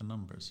just like the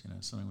numbers.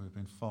 It's something we've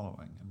been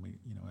following, and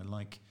I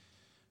like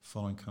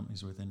following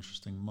companies with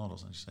interesting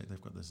models. And you say they've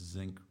got this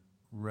zinc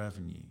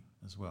revenue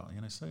as well.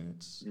 So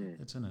it's an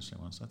interesting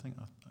one. So I think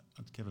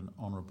I'd give it an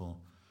honourable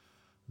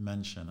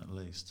mention at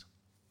least.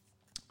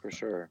 For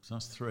sure. So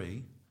that's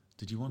 3.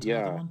 Did you want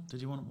another one?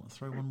 Did you want to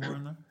throw one more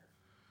in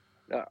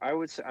there? I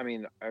would say,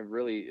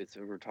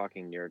 we're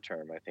talking near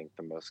term. I think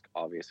the most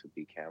obvious would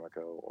be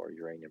Cameco or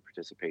uranium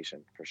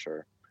participation for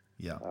sure.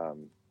 Yeah.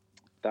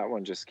 That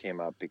one just came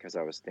up because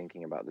I was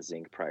thinking about the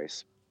zinc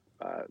price.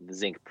 The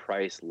zinc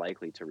price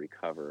likely to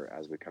recover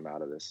as we come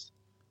out of this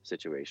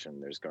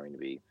situation. There's going to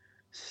be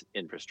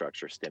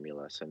infrastructure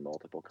stimulus in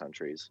multiple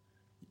countries.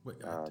 Wait,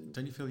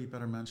 don't you feel you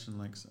better mention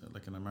like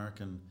an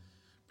American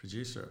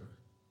producer?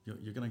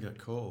 You're going to get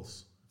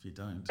calls if you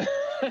don't.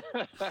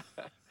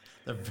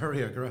 They're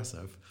very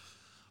aggressive.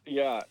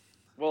 Yeah.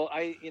 Well,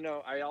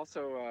 I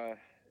also,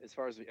 as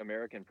far as the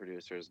American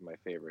producers, my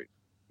favorite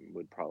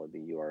would probably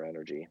be UR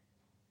Energy.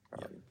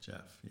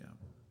 Jeff. Yeah.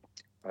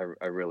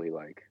 I really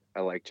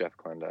I like Jeff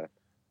Klenda.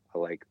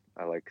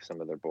 I like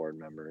some of their board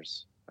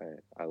members.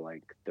 I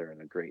like they're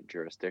in a great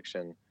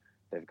jurisdiction.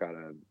 They've got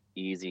a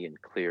easy and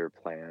clear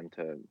plan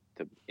to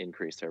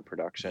increase their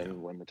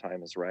production when the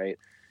time is right.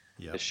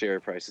 The share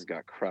prices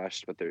got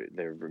crushed, but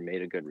they've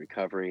made a good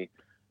recovery.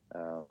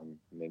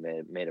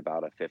 They made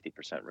about a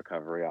 50%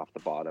 recovery off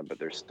the bottom, but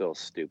they're still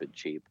stupid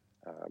cheap.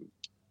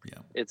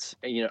 It's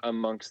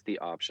amongst the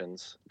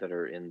options that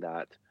are in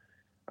that.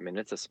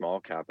 It's a small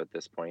cap at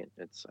this point.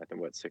 It's I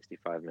think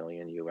 65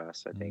 million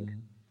US. I think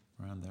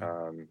around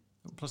there.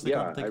 Plus,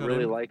 I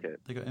really like it.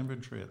 They got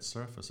inventory at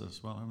surface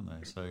as well, haven't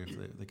they? So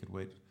if they could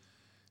wait,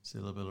 see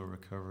a little bit of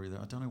recovery there.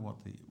 I don't know what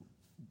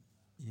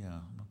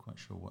I'm not quite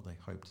sure what they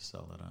hope to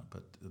sell that at,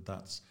 but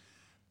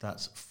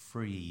that's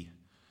free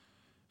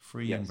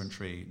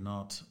inventory,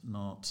 not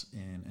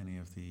in any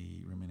of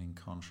the remaining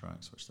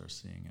contracts which they're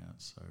seeing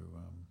at. So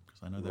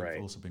because I know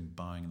they've also been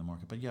buying in the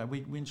market. But yeah,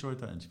 we enjoyed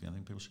that interview. I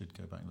think people should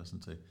go back and listen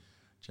to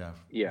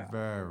Jeff. Yeah,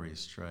 very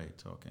straight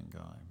talking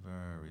guy,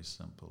 very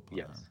simple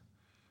plan. Yes.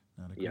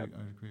 I'd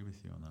agree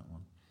with you on that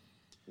one.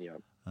 Yeah.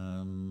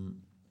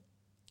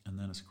 And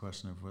then it's a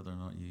question of whether or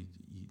not you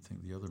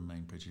think the other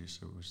main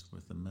producer was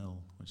with the mill,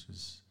 which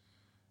is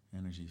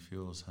Energy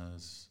Fuels,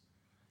 has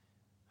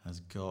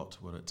got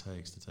what it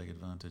takes to take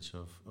advantage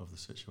of the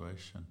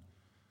situation.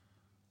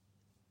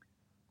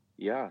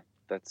 Yeah,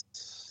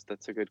 that's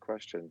a good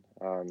question.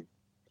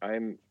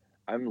 I'm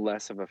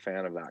less of a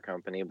fan of that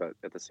company, but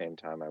at the same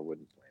time, I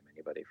wouldn't blame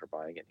anybody for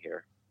buying it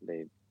here.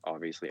 They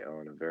obviously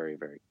own a very,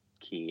 very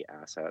key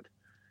asset.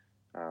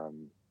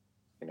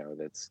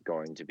 That's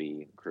going to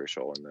be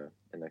crucial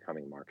in the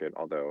coming market.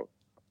 Although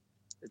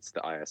it's the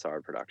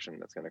ISR production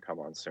that's going to come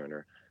on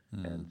sooner,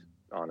 and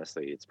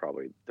honestly, it's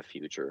probably the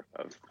future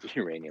of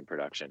uranium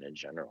production in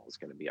general is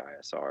going to be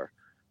ISR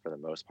for the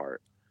most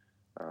part,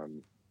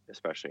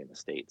 especially in the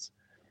States.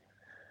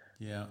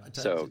 Yeah.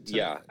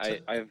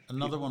 I've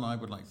another one I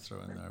would like to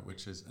throw in there,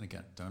 which is, and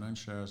again, don't own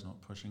shares,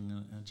 not pushing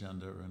an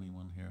agenda or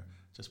anyone here.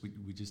 Just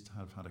we just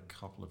have had a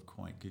couple of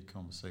quite good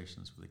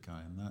conversations with a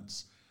guy, and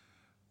that's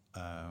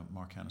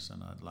Mark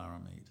Henderson at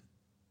Laramide.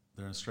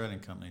 They're an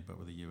Australian company, but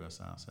with a US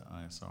asset,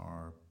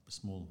 ISR, a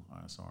small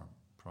ISR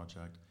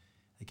project.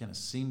 Again, it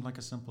seemed like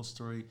a simple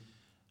story.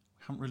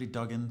 Haven't really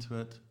dug into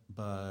it,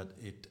 but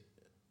it,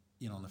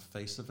 on the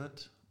face of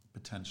it,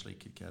 potentially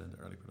could get into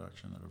early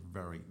production at a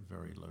very,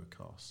 very low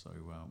cost. So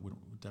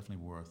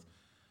definitely worth,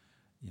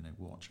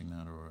 watching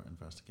that or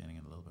investigating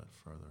it a little bit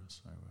further.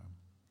 So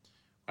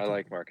I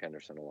like Mark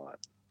Henderson a lot.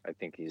 I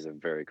think he's a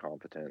very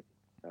competent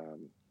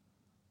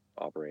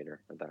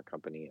operator of that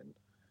company, and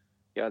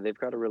they've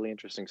got a really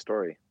interesting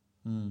story.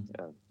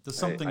 Yeah. There's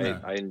something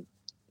there.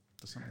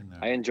 There's something there.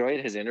 I enjoyed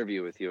his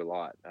interview with you a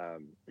lot.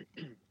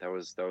 That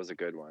was a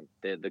good one.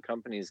 The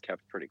company's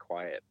kept pretty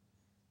quiet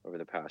over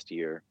the past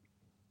year.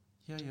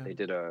 Yeah. They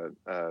did a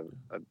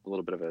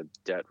little bit of a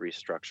debt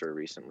restructure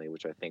recently,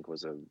 which I think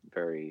was a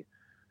very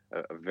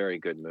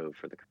good move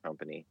for the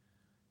company.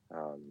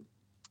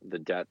 The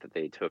debt that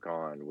they took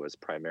on was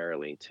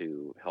primarily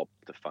to help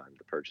to fund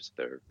the purchase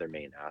of their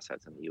main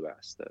assets in the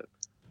U.S., the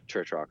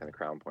Church Rock and the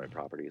Crown Point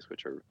properties,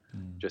 which are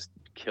just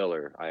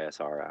killer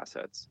ISR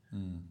assets.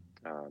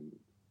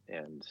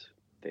 And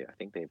I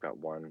think they've got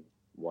one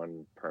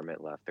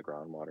permit left, the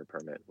groundwater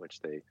permit, which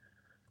they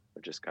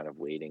They're just kind of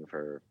waiting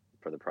for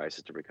the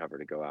prices to recover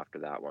to go after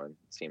that one.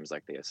 It seems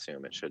like they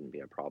assume it shouldn't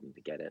be a problem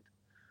to get it.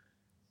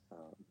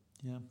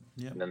 Yeah.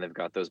 And then they've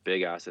got those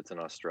big assets in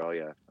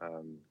Australia.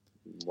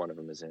 One of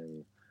them is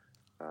in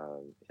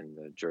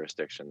the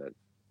jurisdiction that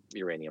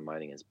uranium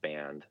mining is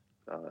banned,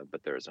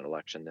 but there's an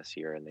election this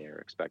year, and they are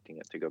expecting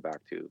it to go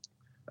back to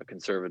a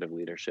conservative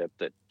leadership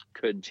that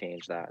could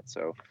change that.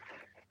 So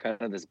kind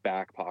of this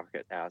back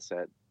pocket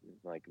asset,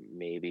 like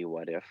maybe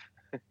what if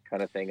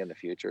kind of thing in the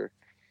future.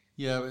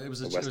 Yeah, it was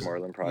the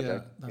Westmoreland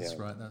project. Yeah, that's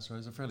right. It's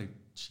a fairly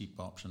cheap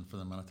option for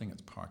them, and I think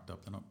it's parked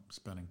up. They're not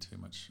spending too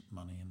much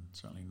money, and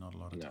certainly not a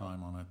lot of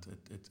time on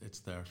it.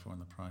 It's there for when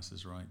the price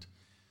is right.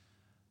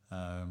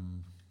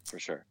 For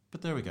sure.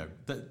 But there we go.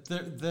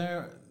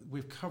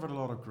 We've covered a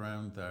lot of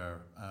ground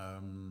there,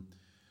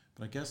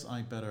 but I guess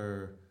I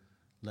better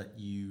let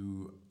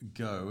you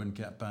go and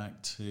get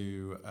back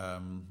to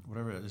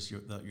whatever it is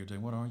that you're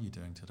doing. What are you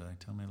doing today?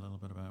 Tell me a little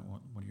bit about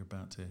what you're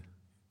about to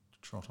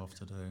trot off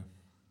to do.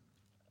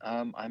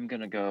 I'm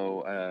going to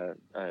go,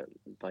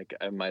 like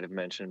I might have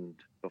mentioned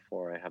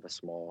before, I have a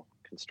small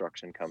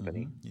construction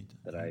company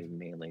that I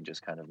mainly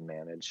just kind of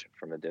manage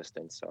from a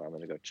distance. So I'm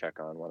going to go check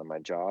on one of my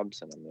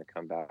jobs, and I'm going to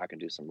come back and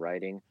do some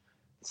writing.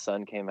 The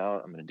sun came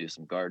out. I'm going to do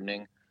some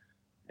gardening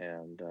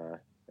and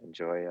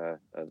enjoy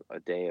a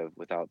day of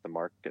without the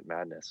market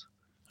madness.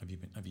 Have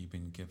you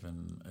been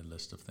given a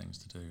list of things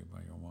to do by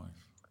your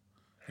wife,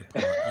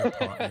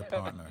 your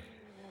partner?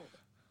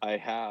 I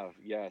have,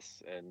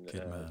 yes, and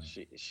Good man.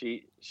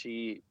 She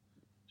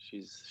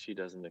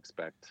doesn't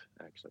expect.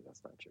 Actually,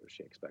 that's not true.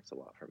 She expects a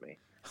lot from me,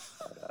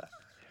 but,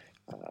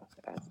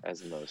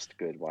 as most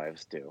good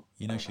wives do.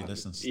 You know she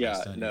listens to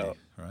this, don't you?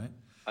 Right?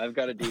 I've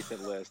got a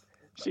decent list.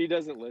 She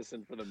doesn't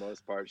listen for the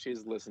most part.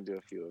 She's listened to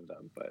a few of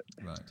them, but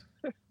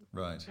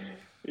right.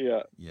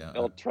 Yeah.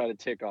 I'll try to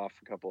tick off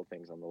a couple of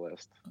things on the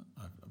list.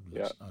 I've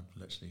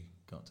literally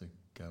got to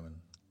go and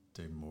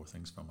do more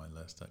things from my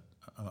list.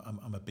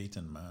 I'm a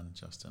beaten man,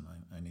 Justin.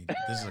 I need.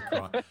 This is a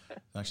cry.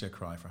 Actually, a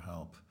cry for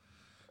help.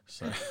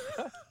 So.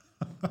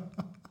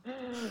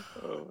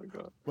 Oh my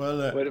God.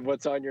 Well,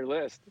 what's on your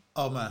list?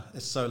 Oh man,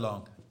 it's so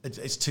long.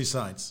 It's 2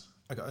 sides.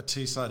 I got a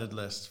 2-sided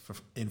list for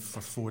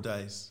 4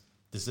 days.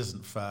 This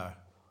isn't fair.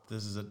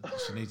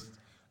 She needs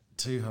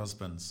 2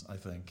 husbands, I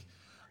think.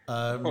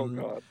 Oh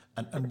God.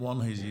 And one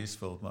who's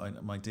useful.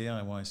 My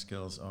DIY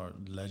skills are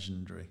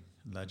legendary.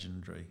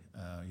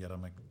 Yet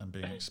I'm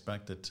being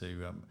expected to.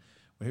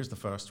 Well, here's the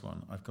first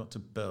one. I've got to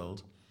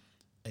build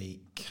a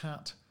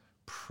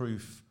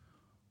cat-proof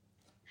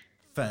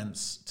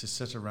fence to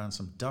sit around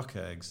some duck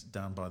eggs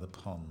down by the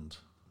pond.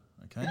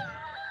 Okay.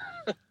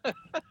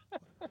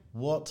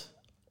 What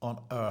on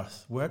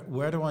earth?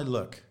 Where do I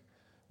look?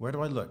 Where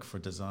do I look for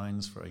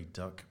designs for a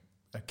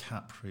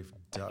cat-proof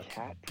duck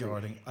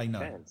guarding? I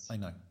know.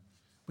 Well,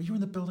 you're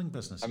in the building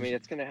business. I mean,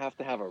 it's going to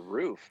have a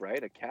roof,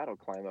 right? A cat will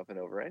climb up and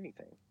over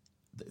anything.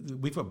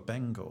 We've got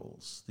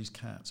Bengals. These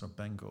cats are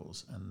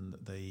Bengals, and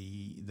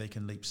they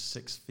can leap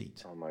 6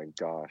 feet. Oh my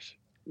gosh!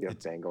 You have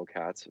Bengal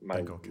cats.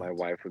 My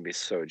wife would be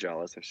so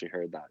jealous if she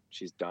heard that.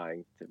 She's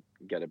dying to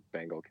get a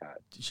Bengal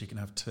cat. She can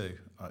have 2.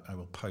 I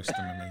will post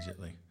them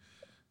immediately.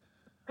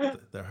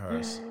 They're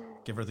hers.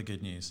 Give her the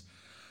good news.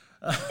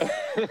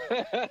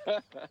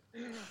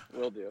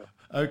 Will do.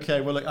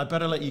 Okay, well, look, I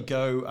better let you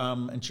go.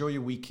 Enjoy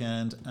your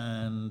weekend,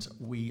 and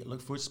we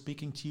look forward to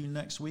speaking to you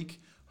next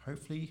week.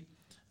 Hopefully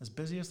as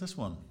busy as this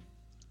one.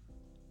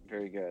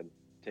 Very good.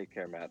 Take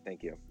care, Matt.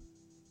 Thank you.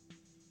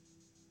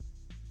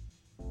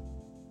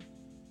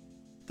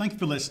 Thank you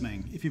for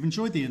listening. If you've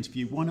enjoyed the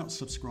interview, why not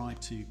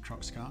subscribe to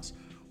Cruxcast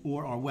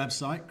or our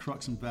website,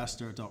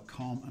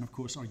 cruxinvestor.com, and of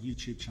course our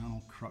YouTube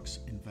channel, Crux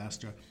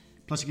Investor.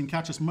 Plus, you can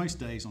catch us most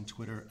days on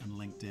Twitter and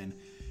LinkedIn.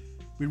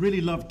 We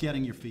really love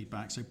getting your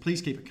feedback, so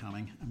please keep it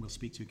coming, and we'll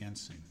speak to you again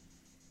soon.